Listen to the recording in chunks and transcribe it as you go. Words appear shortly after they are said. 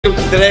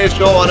Welcome to today's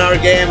show on Our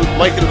Game.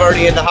 Michael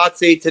Verney in the hot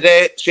seat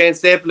today. Shane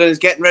Stapleton is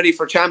getting ready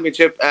for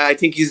championship. I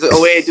think he's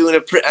away doing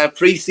a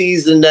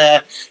pre-season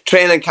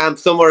training camp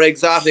somewhere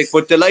exotic,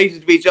 but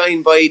delighted to be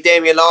joined by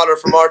Damian Lawlor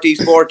from RT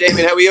Sport.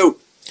 Damian, how are you?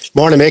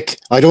 Morning, Mick.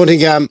 I don't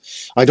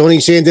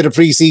think Shane did a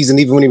pre-season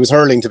even when he was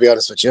hurling, to be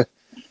honest with you.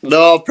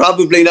 No,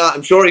 probably not.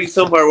 I'm sure he's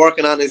somewhere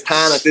working on his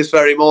tan at this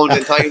very moment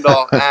in time,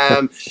 though.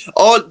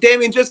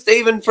 Damian, just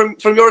even from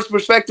your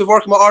perspective,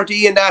 working with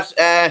RTE and that,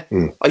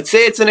 I'd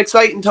say it's an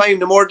exciting time,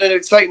 more than an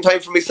exciting time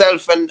for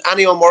myself and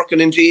anyone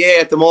working in GA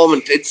at the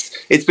moment.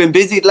 It's been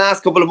busy the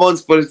last couple of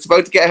months, but it's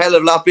about to get a hell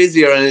of a lot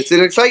busier, and it's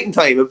an exciting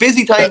time. A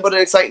busy time, but an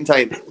exciting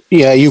time.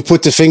 Yeah, you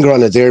put the finger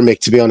on it there,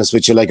 Mick, to be honest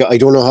with you. Like, I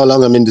don't know how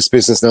long I'm in this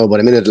business now,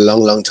 but I'm in it a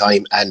long, long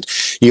time, and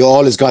you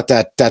always got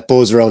that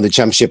buzz around the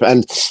championship.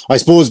 And I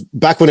suppose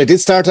back when I did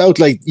start out,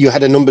 like, you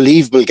had an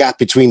unbelievable gap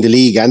between the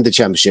league and the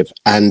championship,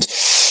 and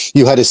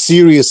you had a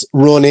serious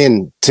run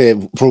in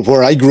to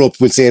where I grew up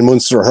with, say, in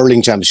Munster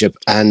hurling championship,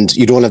 and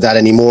you don't have that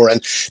anymore.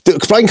 And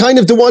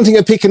the one thing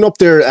I'm picking up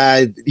there,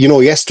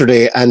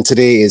 yesterday and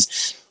today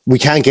is we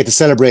can't get to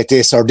celebrate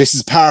this, or this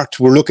is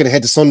we're looking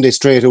ahead to Sunday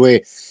straight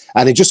away,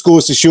 and it just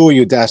goes to show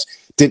you that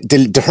the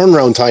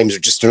turnaround times are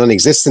just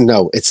non-existent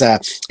now. It's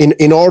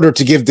in order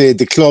to give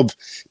the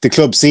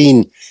club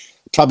scene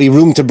probably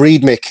room to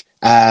breathe, Mick.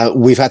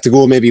 We've had to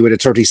go maybe with a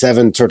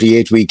 37,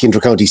 38 week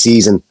inter-county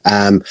season.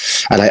 And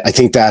I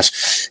think that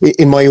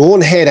in my own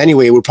head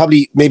anyway, we're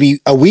probably maybe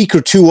a week or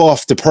two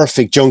off the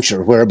perfect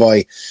juncture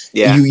whereby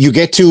you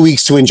get 2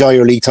 weeks to enjoy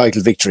your league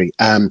title victory.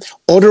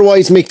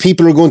 Otherwise, Mick,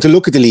 people are going to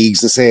look at the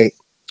leagues and say,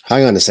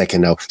 hang on a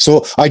second now.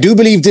 So I do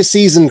believe this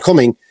season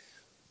coming,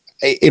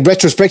 it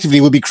retrospectively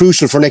will be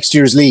crucial for next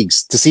year's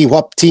leagues to see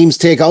what teams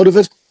take out of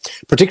it,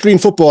 particularly in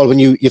football when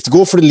you have to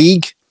go for the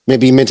league,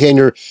 maybe maintain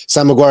your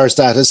Sam Maguire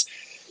status.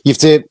 You have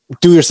to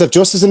do yourself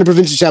justice in the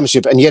provincial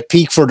championship and yet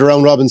peak for the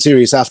round robin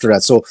series after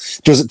that. So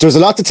there's a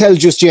lot to tell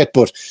just yet,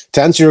 but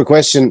to answer your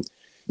question,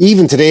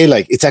 even today,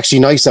 like, it's actually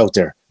nice out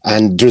there,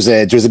 and there's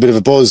a bit of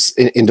a buzz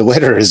in the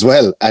weather as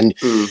well. And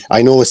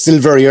I know it's still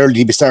very early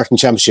to be starting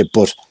championship,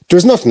 but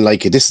there's nothing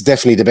like it. This is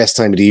definitely the best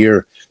time of the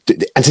year.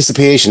 The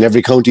anticipation,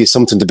 every county is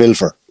something to build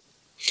for.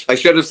 I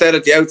should have said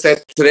at the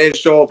outset, today's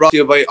show brought to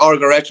you by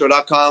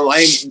OurGameRetro.com.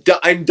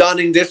 I'm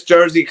donning this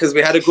jersey because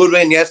we had a good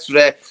win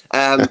yesterday.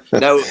 Now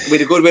we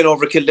had a good win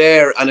over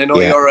Kildare, and I know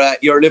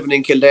you're living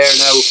in Kildare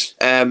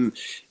now.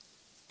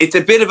 It's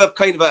a bit of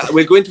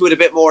we'll go into it a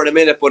bit more in a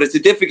minute, but it's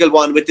a difficult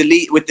one with the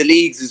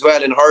leagues as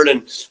well in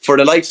hurling. For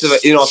the likes of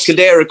it, if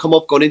Kildare had come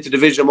up going into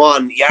Division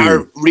 1,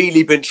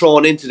 really been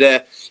thrown into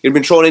the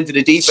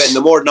deep end. The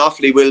more than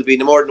Offaly will be,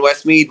 the more than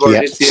Westmeath were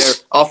this year.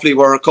 Offaly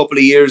were a couple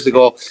of years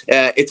ago.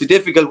 It's a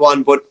difficult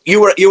one, but you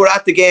were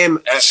at the game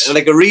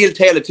like a real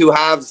tale of two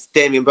halves,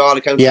 Damian, by all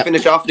accounts. You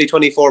finished Offaly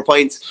 24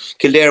 points,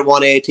 Kildare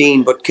won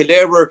 18, but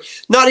Kildare were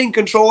not in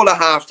control at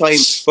half time,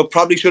 but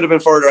probably should have been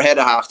further ahead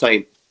at half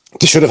time.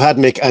 They should have had,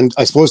 Mick. And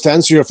I suppose to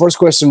answer your first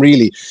question,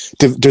 really,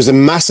 there's a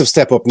massive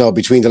step up now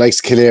between the likes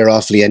of Kildare,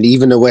 Offaly, and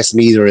even a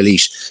Westmeath or a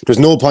Laois. There's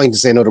no point in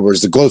saying other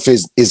words. The gulf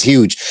is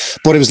huge.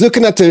 But I was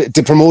looking at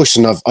the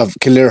promotion of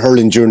Kildare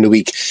hurling during the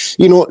week.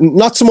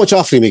 Not so much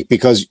Offaly, Mick,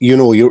 because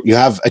you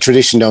have a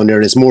tradition down there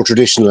and it's more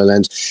traditional,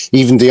 and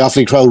even the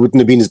Offaly crowd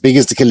wouldn't have been as big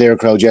as the Kildare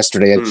crowd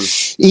yesterday. And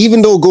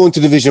even though going to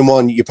Division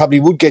 1, you probably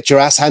would get your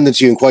ass handed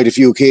to you on quite a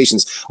few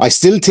occasions, I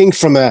still think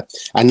from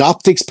an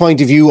optics point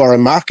of view, or a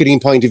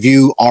marketing point of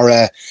view, or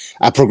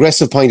a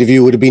progressive point of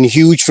view, would have been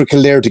huge for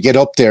Kildare to get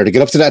up there, to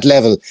get up to that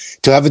level,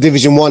 to have a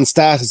Division 1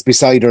 status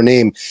beside their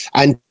name,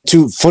 and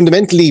to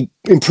fundamentally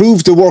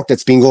improve the work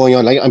that's been going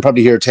on. I'm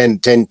probably here 10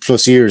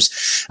 plus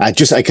years. I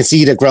can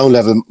see it at ground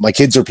level. My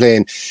kids are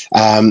playing.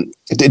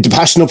 The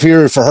passion up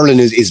here for hurling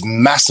is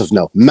massive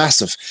now,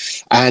 massive.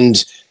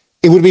 And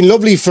it would have been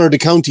lovely for the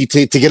county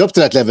to get up to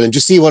that level and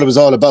just see what it was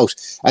all about.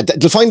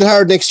 They'll find it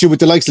hard next year with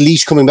the likes of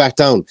Laois coming back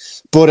down.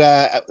 But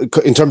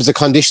in terms of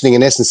conditioning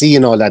and S&C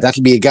and all that,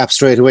 that'll be a gap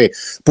straight away.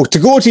 But to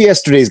go to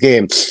yesterday's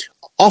game,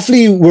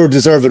 Offaly were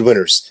deserved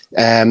winners.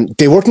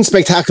 They weren't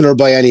spectacular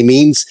by any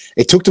means.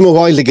 It took them a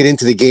while to get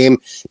into the game.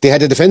 They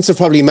had a defensive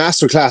probably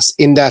masterclass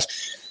in that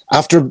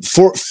after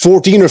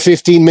 14 or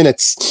 15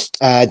 minutes,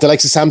 the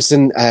likes of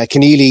Samson,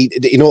 Keneally,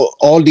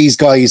 all these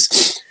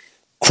guys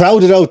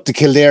crowded out the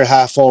Kildare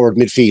half-forward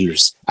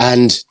midfielders,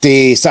 and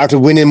they started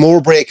winning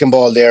more breaking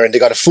ball there, and they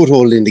got a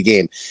foothold in the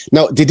game.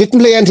 Now, they didn't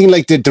play anything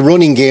like the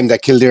running game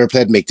that Kildare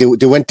played, Mick.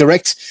 They went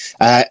direct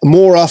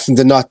more often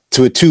than not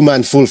to a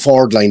two-man full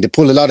forward line. They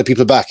pulled a lot of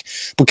people back.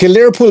 But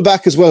Kildare pulled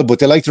back as well, but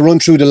they like to run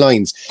through the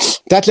lines.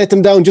 That let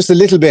them down just a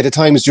little bit at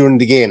times during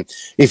the game.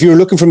 If you're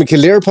looking from a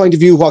Kildare point of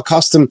view, what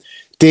cost them,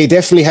 they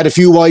definitely had a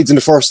few wides in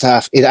the first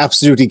half. It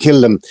absolutely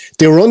killed them.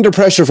 They were under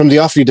pressure from the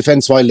Offaly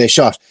defence while they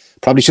shot.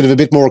 Probably should have a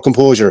bit more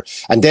composure.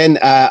 And then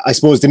I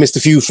suppose they missed a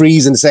few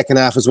frees in the second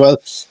half as well.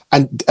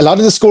 And a lot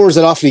of the scores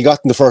that Offaly got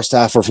in the first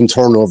half were from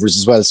turnovers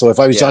as well. So if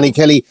I was Johnny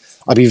Kelly,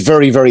 I'd be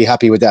very, very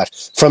happy with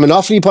that. From an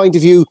Offaly point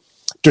of view,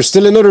 there's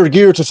still another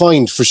gear to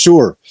find for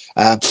sure.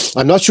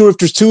 I'm not sure if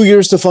there's 2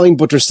 years to find,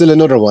 but there's still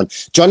another one.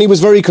 Johnny was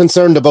very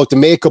concerned about the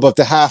makeup of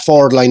the half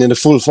forward line and the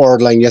full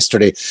forward line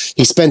yesterday.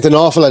 He spent an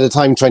awful lot of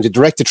time trying to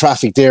direct the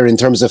traffic there in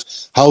terms of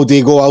how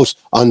they go out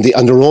on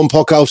their own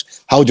puck out,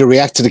 how they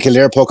react to the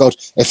Kildare puck out.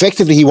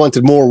 Effectively, he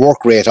wanted more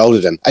work rate out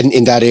of them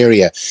in that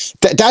area.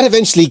 That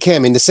eventually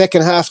came. In the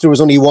second half, there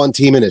was only one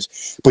team in it.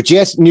 But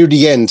yet, near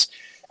the end,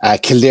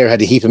 Kildare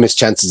had a heap of missed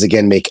chances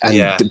again, Mick,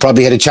 and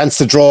probably had a chance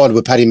to draw it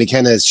with Paddy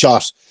McKenna's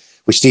shot,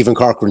 which Stephen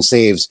Corcoran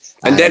saves.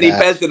 And then he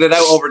belted it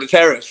out over the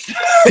terrace.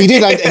 He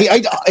did.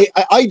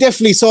 I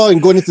definitely saw him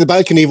going into the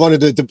balcony of one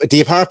of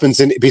the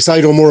apartments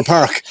beside O'Moore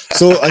Park.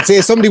 So I'd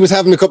say somebody was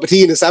having a cup of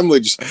tea and a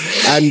sandwich,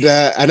 and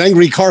an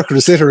angry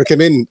Corcoran sitter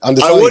came in on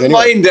the side. I wouldn't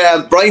mind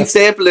Brian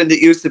Stapleton that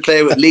used to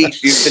play with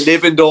Leach used to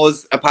live in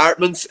those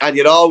apartments, and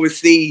you'd always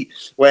see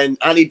when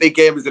any big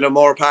game was in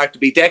O'Moore Park to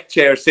be deck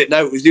chairs sitting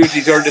out. It was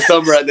usually during the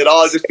summer, and they'd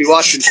all just be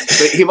watching.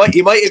 But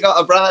he might have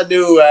got a brand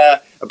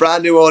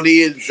new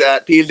O'Neill's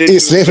peeled into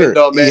his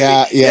window, maybe.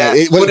 Yeah.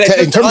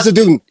 In terms of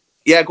doing...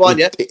 Yeah, go on,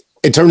 yeah.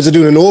 In terms of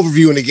doing an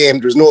overview in a game,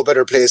 there's no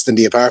better place than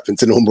the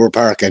apartments in O'Moore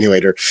Park anyway.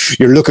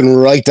 You're looking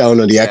right down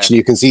on the action.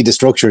 You can see the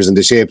structures and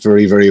the shape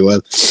very, very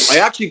well. I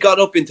actually got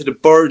up into the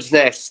Bird's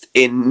Nest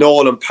in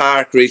Nolan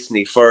Park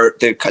recently for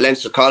the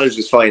Leinster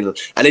Colleges final,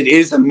 and it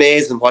is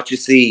amazing what you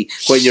see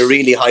when you're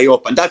really high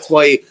up. And that's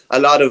why a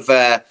lot of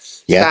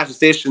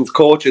statisticians,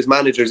 coaches,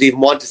 managers even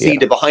want to see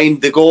the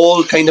behind the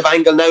goal kind of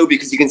angle now,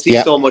 because you can see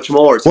so much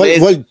more. It's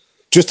amazing. Well,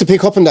 just to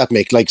pick up on that,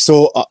 Mick,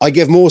 so I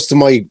gave most of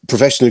my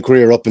professional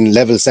career up in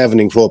level 7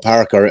 in Crow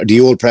Park, or the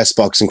old press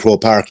box in Crow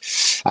Park,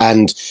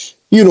 and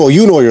you know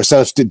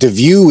yourself, the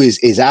view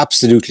is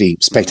absolutely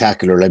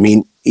spectacular. I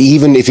mean,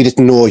 even if you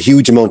didn't know a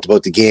huge amount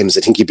about the games,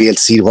 I think you'd be able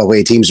to see what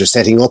way teams are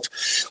setting up,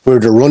 where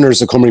the runners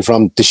are coming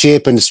from, the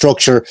shape and the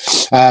structure.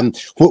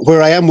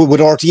 Where I am with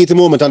RT at the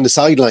moment on the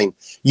sideline,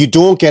 you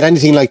don't get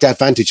anything like that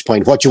vantage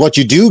point. What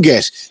you do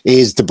get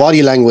is the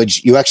body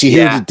language. You actually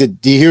hear you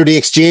hear the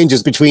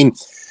exchanges between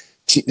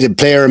the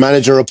player,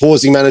 manager,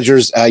 opposing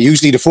managers.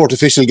 Usually the fourth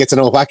official gets an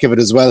old whack of it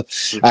as well.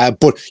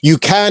 But you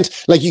can't,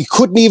 you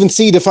couldn't even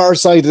see the far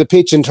side of the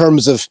pitch in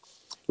terms of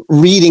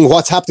reading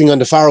what's happening on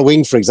the far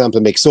wing, for example,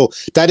 Mick. So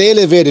that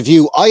elevated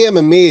view, I am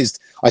amazed.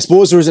 I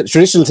suppose there is a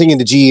traditional thing in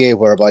the GAA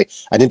whereby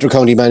an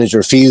inter-county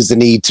manager feels the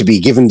need to be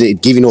given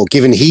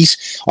heat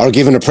or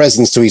given a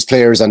presence to his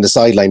players on the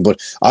sideline.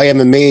 But I am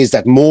amazed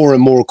that more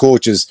and more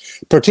coaches,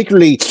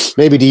 particularly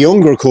maybe the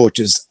younger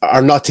coaches,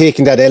 are not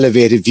taking that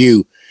elevated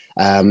view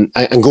and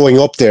going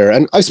up there.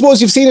 And I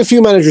suppose you've seen a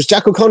few managers.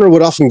 Jack O'Connor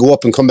would often go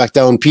up and come back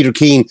down. Peter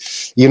Keane,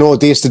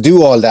 they used to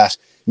do all that.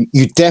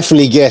 You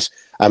definitely get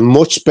a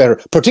much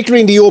better, particularly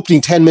in the opening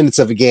 10 minutes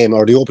of a game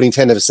or the opening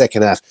 10 of a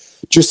second half,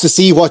 just to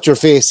see what you're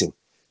facing.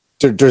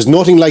 There's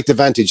nothing like the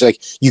vantage.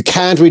 You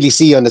can't really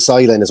see on the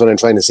sideline is what I'm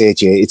trying to say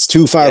to you. It's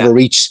too far of a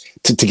reach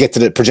to get to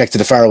the project to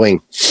the far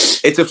wing.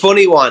 It's a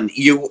funny one.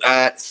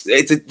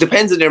 It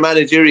depends on your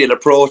managerial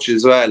approach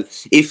as well.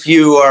 If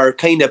you are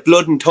kind of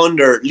blood and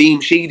thunder,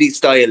 Liam Sheedy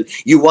style,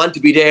 you want to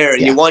be there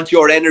and you want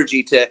your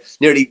energy to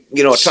nearly,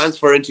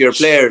 transfer into your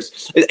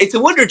players. It's a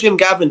wonder Jim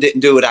Gavin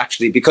didn't do it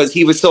actually, because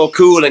he was so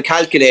cool and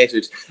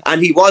calculated,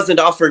 and he wasn't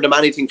offering them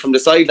anything from the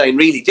sideline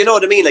really. Do you know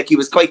what I mean? He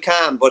was quite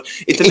calm, but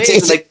it's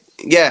amazing.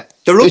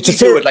 The rugby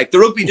do it. The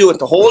rugby do it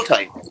the whole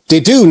time. They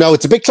do. Now,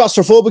 it's a bit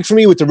claustrophobic for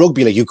me with the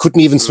rugby. You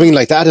couldn't even swing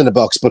like that in a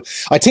box. But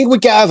I think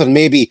with Gavin,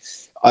 maybe,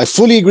 I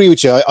fully agree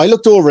with you. I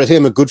looked over at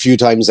him a good few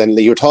times, and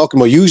you're talking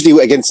about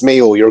usually against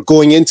Mayo, you're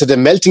going into the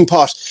melting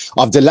pot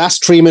of the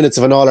last 3 minutes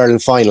of an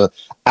All-Ireland final,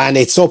 and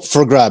it's up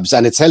for grabs,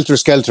 and it's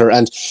helter-skelter.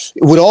 And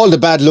with all the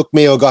bad luck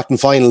Mayo got in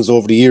finals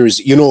over the years,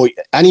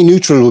 any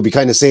neutral would be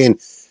kind of saying,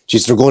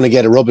 geez, they're going to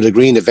get a rub of the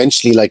green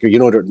eventually,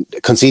 they're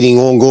conceding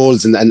own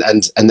goals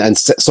and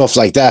stuff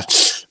like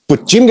that.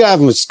 But Jim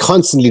Gavin was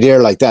constantly there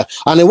like that.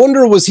 And I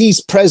wonder, was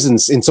his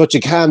presence in such a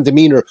calm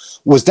demeanour,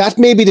 was that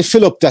maybe the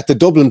fill-up that the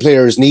Dublin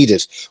players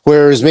needed?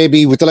 Whereas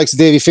maybe with the likes of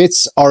Davy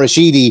Fitz or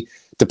Rashidi,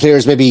 the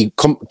players maybe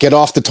get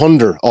off the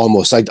thunder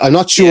almost. I'm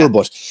not sure,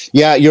 but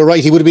you're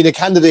right. He would have been a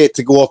candidate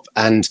to go up,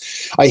 and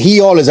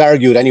he always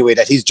argued anyway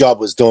that his job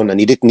was done and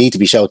he didn't need to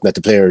be shouting at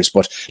the players.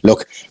 But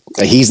look,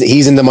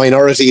 he's in the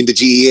minority in the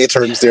GAA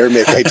terms there,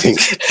 Mick, I think.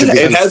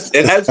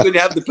 It helps when you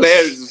have the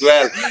players as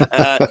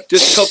well.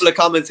 Just a couple of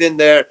comments in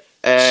there.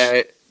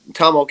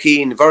 Tom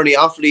O'Keefe, Verney,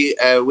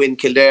 Offaly win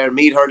Kildare.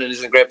 Meath Hurling is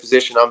in a great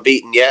position,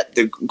 unbeaten yet.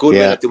 The good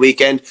win at the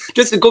weekend.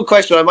 Just a good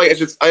question.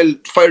 I'll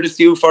fire this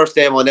to you first,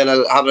 Damo, and then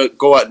I'll have a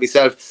go at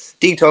myself.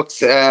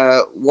 Detox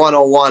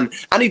 101.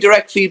 Any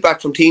direct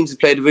feedback from teams that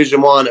play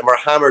Division 1 and were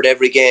hammered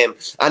every game?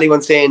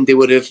 Anyone saying they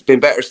would have been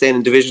better staying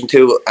in Division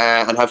 2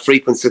 and have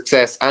frequent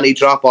success? Any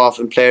drop off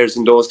in players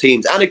in those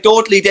teams?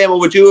 Anecdotally, Damo,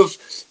 would you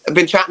have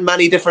been chatting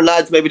many different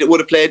lads maybe that would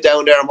have played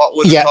down there, and what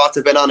would your thoughts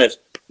have been on it?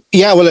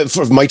 Yeah, well,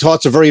 my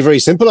thoughts are very, very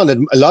simple on it.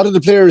 A lot of the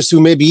players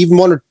who maybe even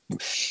look,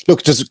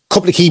 there's a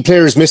couple of key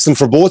players missing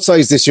for both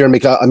sides this year.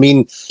 I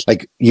mean,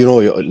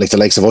 the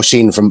likes of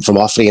Oisin from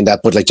Offaly and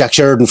that, but like Jack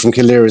Sheridan from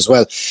Kildare as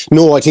well.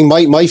 No, I think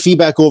my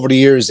feedback over the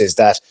years is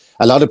that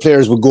a lot of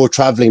players would go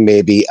travelling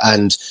maybe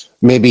and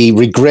maybe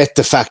regret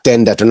the fact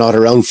then that they're not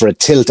around for a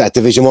tilt at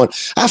Division 1.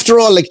 After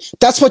all, like,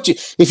 that's what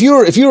if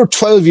you're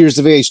 12 years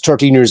of age,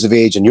 13 years of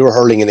age, and you're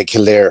hurling in a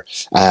Kildare,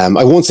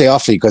 I won't say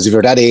Offaly, because if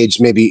you're that age,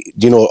 maybe,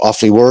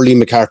 Offaly were Lee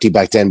McCarthy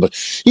back then, but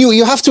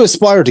you have to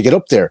aspire to get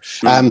up there.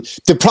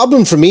 The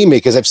problem for me,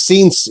 Mick, is I've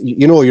seen,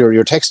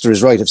 your texter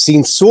is right, I've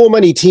seen so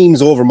many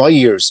teams over my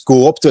years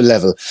go up to a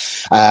level,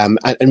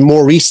 and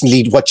more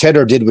recently what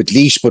Cheddar did with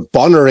Laois, but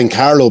Bonner and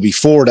Carlow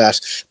before that,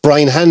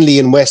 Brian Hanley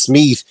and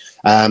Westmeath.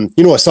 I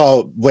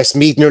saw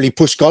Westmeath nearly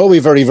push Galway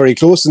very, very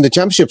close in the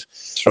championship.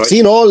 Right. I've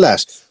seen all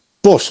that,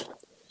 but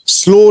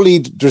slowly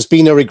there's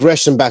been a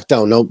regression back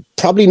down. Now,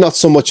 probably not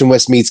so much in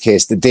Westmeath's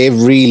case, that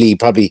they've really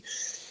probably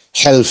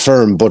held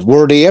firm, but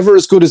were they ever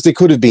as good as they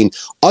could have been?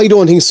 I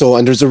don't think so,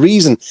 and there's a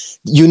reason.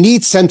 You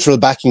need central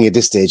backing at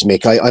this stage,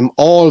 Mick. I'm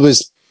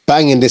always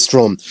banging this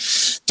drum.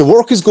 The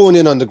work is going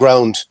in on the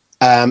ground.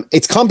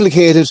 It's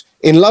complicated.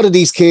 In a lot of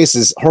these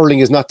cases, hurling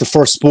is not the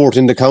first sport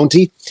in the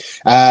county.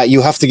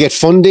 You have to get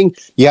funding.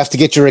 You have to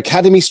get your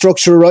academy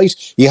structure right.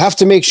 You have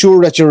to make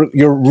sure that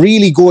you're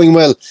really going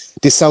well.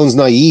 This sounds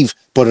naive,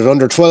 but at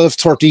under 12,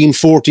 13,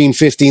 14,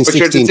 15, but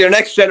 16. It's your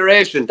next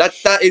generation. That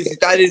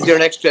is your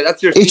next generation.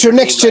 That's your. It's your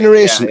next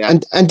generation. Yeah.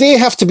 And they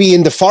have to be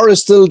in the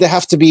Forest still. They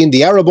have to be in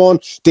the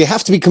Arabon. They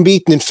have to be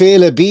competing in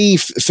Fela B,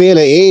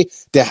 Fela A.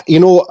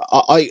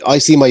 I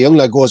see my young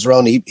lad goes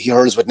around, he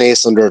hurls with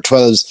Nace under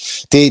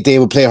 12s. They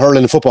would play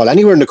hurling and football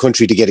anywhere in the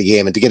country to get a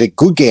game and to get a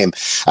good game.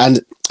 And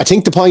I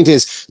think the point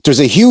is there's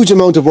a huge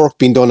amount of work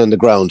being done on the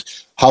ground.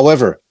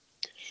 However,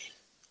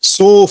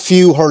 so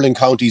few hurling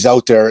counties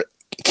out there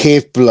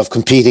capable of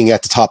competing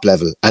at the top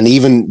level, and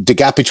even the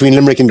gap between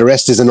Limerick and the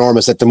rest is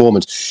enormous at the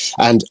moment.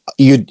 And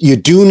you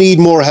do need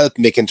more help,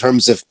 Mick, in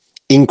terms of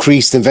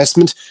increased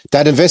investment.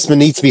 That investment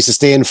needs to be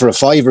sustained for a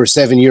 5 or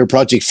 7 year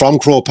project from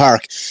Croke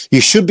Park.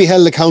 You should be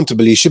held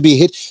accountable. You should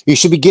be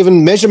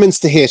given measurements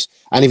to hit,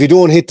 and if you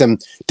don't hit them,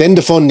 then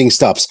the funding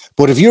stops.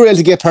 But if you're able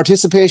to get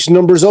participation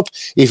numbers up,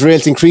 if you're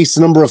able to increase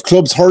the number of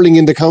clubs hurling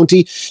in the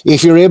county,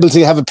 if you're able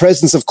to have a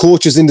presence of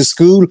coaches in the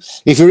school,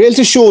 if you're able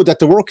to show that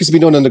the work has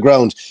been done on the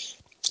ground,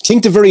 I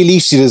think the very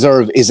least you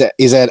deserve is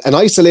an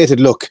isolated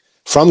look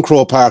from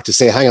Croke Park to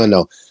say, hang on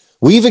now,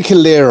 we've a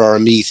Kildare or a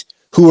Meath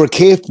who are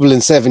capable in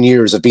 7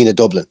 years of being a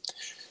Dublin.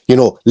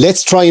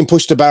 Let's try and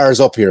push the bars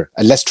up here,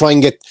 and let's try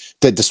and get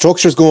the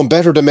structures going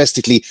better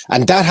domestically.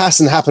 And that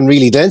hasn't happened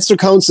really. The Leinster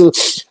Council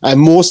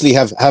mostly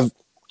have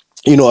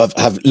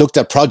looked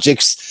at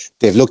projects,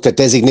 they've looked at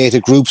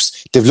designated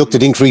groups, they've looked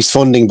at increased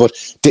funding, but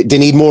they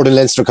need more than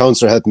Leinster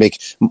Council help make.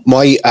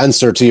 My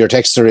answer to your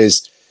texter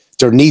is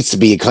there needs to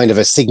be a kind of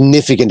a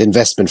significant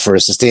investment for a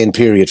sustained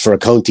period for a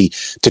county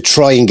to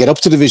try and get up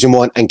to Division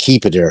 1 and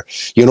keep it there.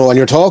 And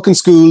you're talking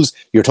schools,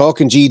 you're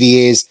talking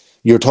GDAs,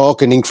 you're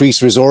talking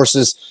increased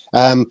resources,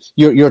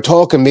 you're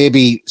talking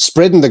maybe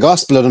spreading the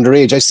gospel at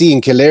underage. I see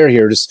in Kildare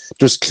here,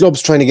 there's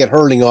clubs trying to get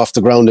hurling off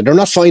the ground and they're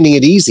not finding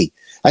it easy.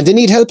 And they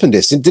need help in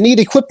this, and they need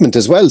equipment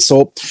as well.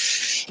 So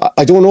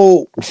I don't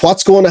know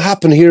what's going to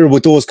happen here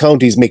with those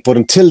counties, Mick, but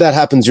until that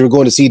happens, you're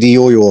going to see the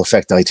yo-yo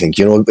effect, I think.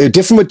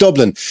 Different with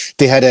Dublin.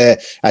 They had a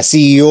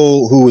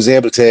CEO who was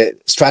able to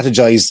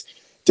strategize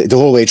the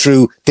whole way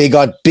through. They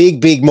got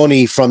big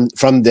money from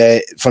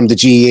the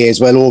GAA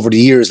as well over the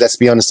years, let's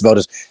be honest about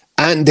it.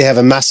 And they have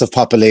a massive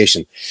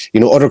population.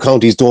 Other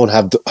counties don't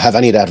have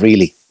any of that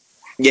really.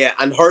 Yeah,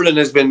 and hurling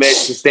has been made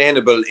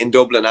sustainable in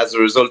Dublin as a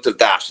result of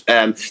that.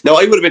 Now,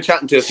 I would have been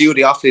chatting to a few of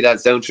the Offaly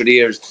lads down through the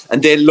years,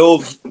 and they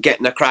love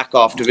getting a crack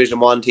off Division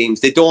 1 teams.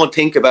 They don't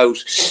think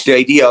about the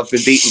idea of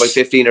being beaten by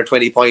 15 or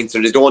 20 points,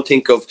 or they don't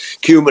think of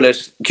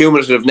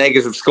cumulative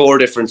negative score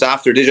difference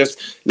after. They just,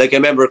 like, I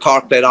remember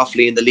Cork played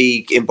Offaly in the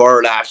league in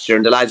Burr last year,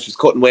 and the lads just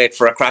couldn't wait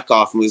for a crack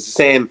off. And it was the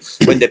same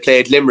when they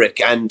played Limerick.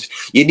 And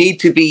you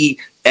need to be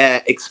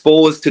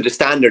exposed to the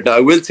standard. Now, I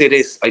will say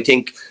this, I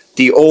think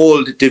the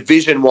old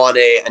Division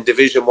 1A and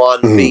Division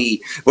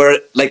 1B, where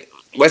like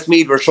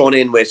Westmeath were thrown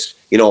in with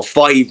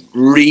 5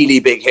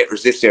 really big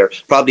hitters this year,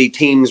 probably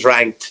teams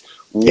ranked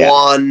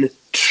 1,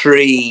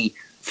 3,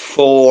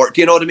 4.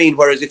 Do you know what I mean?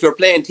 Whereas if you're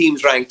playing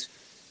teams ranked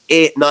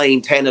 8,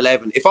 9, 10,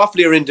 11, if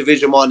Offaly are in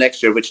Division 1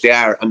 next year, which they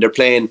are, and they're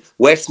playing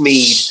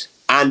Westmeath,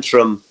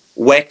 Antrim,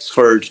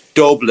 Wexford,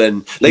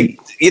 Dublin,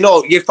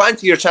 you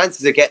fancy your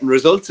chances of getting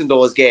results in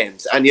those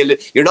games, and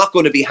you're not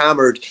going to be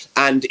hammered.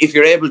 And if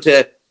you're able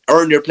to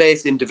earn your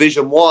place in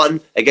Division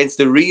 1 against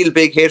the real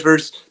big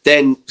hitters,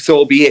 then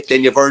so be it,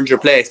 then you've earned your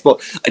place.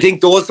 But I think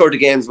those sort of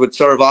games would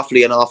serve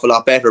Offaly an awful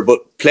lot better,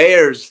 but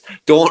players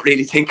don't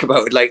really think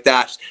about it like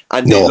that,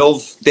 and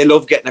they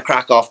love getting a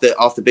crack off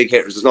the big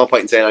hitters. There's no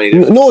point in saying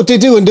anything. No, they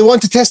do, and they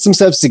want to test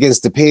themselves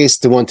against the pace,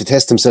 they want to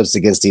test themselves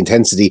against the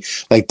intensity.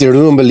 Like, they're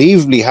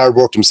unbelievably hard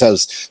work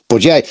themselves.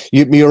 But yeah,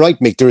 you're right,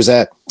 Mick, there's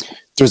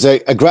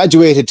a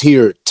graduated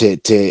tier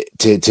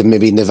to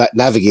maybe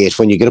navigate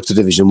when you get up to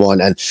Division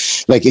 1, and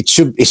like it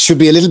should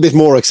be a little bit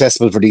more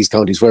accessible for these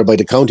counties, whereby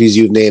the counties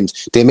you've named,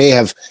 they may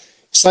have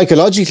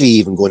psychologically,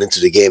 even going into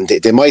the game,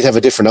 they might have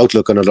a different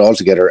outlook on it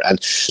altogether. And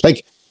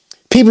like,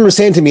 people were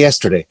saying to me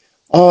yesterday,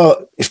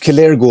 oh, if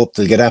Kildare go up,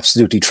 they'll get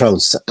absolutely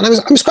trounced. And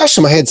I'm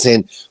scratching my head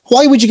saying,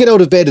 why would you get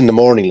out of bed in the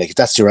morning? Like, if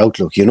that's your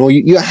outlook, you know,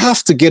 you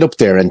have to get up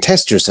there and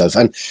test yourself.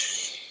 And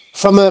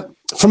from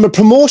a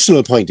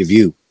promotional point of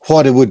view,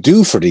 what it would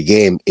do for the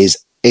game is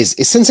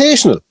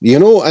sensational, you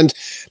know. And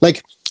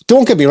like,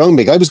 don't get me wrong,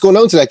 Mick, I was going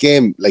down to that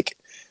game, like,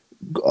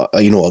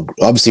 you know,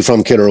 obviously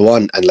from Kildare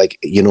 1, and like,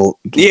 you know,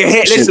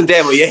 listen,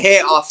 Demo, you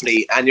hate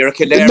Offaly and you're a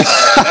Kildare fan.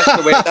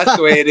 That's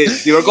the way it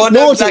is. You were going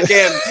down to that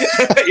game.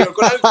 You were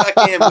going down to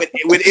that game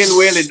with ill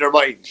will in your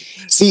mind.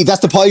 See, that's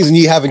the poison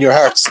you have in your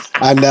hearts,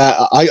 and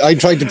I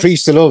tried to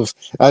preach the love.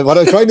 What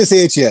I'm trying to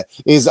say to you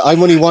is,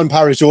 I'm only one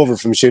parish over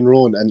from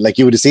Shinrone, and like,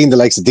 you would have seen the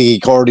likes of Diggy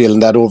Cordial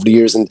and that over the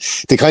years, and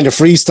the kind of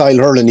freestyle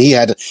hurling he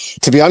had.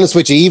 To be honest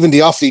with you, even the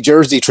Offaly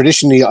jersey,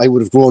 traditionally, I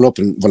would have grown up,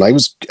 and when I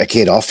was a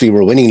kid, Offaly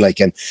were winning,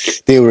 like, and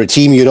they were a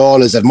team you'd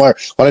always admire.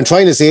 What I'm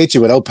trying to say to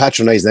you, without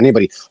patronising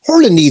anybody,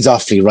 hurling needs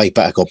Offaly right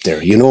back up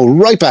there, you know,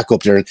 right back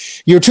up there. And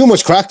you're too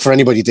much crack for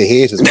anybody to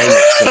hate as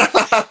well. So,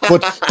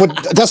 but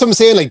that's what I'm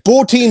saying. Like,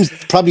 both teams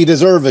probably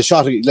deserve a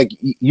shot. Like,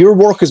 your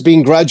work has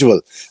been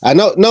gradual,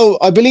 and now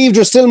I believe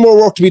there's still more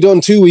work to be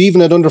done too.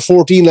 Even at under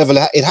 14 level,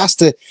 it has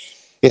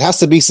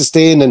to be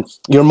sustained. And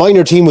your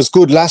minor team was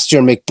good last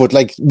year, Mick, but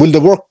like, will the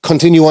work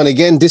continue on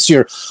again this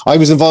year? I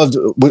was involved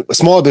with a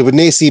small bit with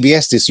Naas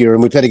CBS this year,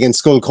 and we played against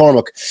Skull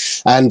Cormac,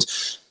 and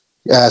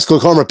Skull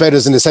Cormac beat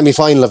us in the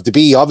semi-final of the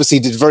B. Obviously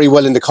did very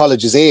well in the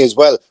colleges A as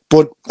well,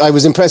 but I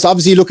was impressed.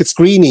 Obviously you look at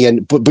Screeney,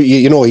 and but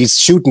you know, he's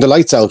shooting the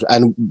lights out,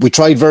 and we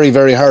tried very,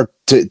 very hard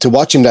to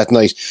watch him that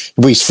night.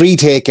 He's free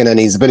taking and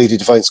his ability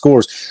to find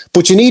scores,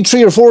 but you need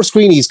 3 or 4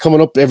 Screenies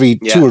coming up every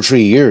 2 or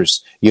 3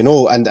 years, you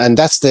know, and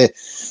that's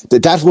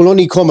that will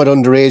only come at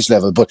underage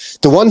level. But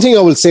the one thing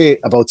I will say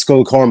about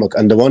Skull Cormac,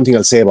 and the one thing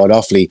I'll say about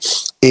Offaly,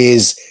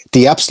 is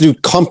the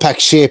absolute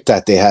compact shape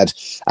that they had,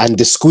 and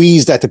the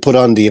squeeze that they put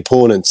on the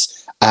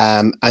opponents,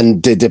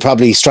 and the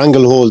probably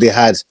stranglehold they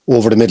had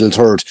over the middle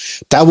third.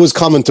 That was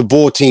common to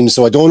both teams.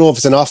 So I don't know if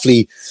it's an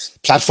Offaly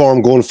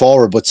platform going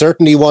forward, but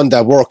certainly one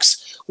that works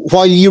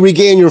while you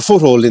regain your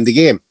foothold in the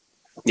game.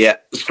 Yeah,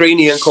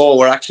 Screeney and Co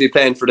were actually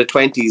playing for the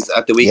 20s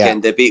at the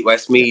weekend. They beat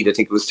Westmeath. I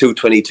think it was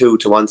 222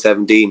 to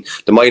 117.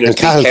 The minors. And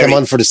Cahill came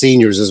on for the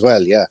seniors as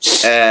well. Yeah,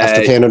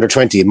 after playing under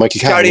 20.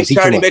 Michael Cahill,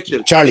 Charlie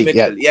Mitchell. Charlie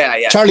Mitchell.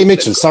 Yeah. Charlie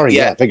Mitchell. Sorry,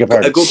 beg your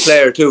pardon. A good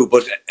player too,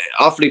 but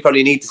Offaly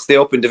probably need to stay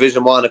up in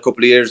Division 1 a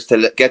couple of years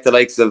to get the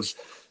likes of.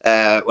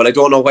 Well, I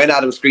don't know when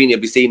Adam Screeney will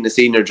be seen in the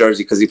senior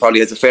jersey, because he probably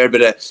has a fair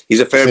bit of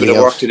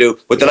work to do.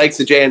 But the likes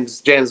of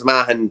James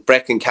Mahan,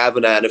 Brecken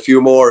Kavanagh, and a few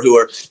more who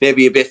are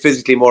maybe a bit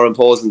physically more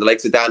imposing, the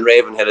likes of Dan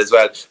Ravenhead as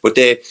well. But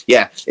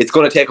it's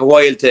going to take a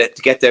while to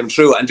get them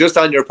through. And just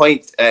on your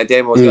point,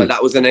 Damo, as well,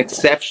 that was an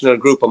exceptional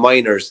group of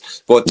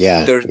minors. But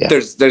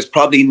there's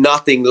probably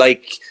nothing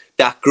like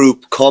that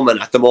group coming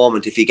at the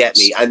moment, if you get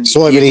me. And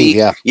so I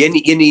believe,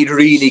 you need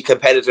really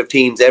competitive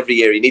teams every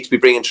year. You need to be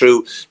bringing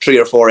through 3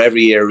 or 4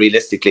 every year,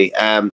 realistically.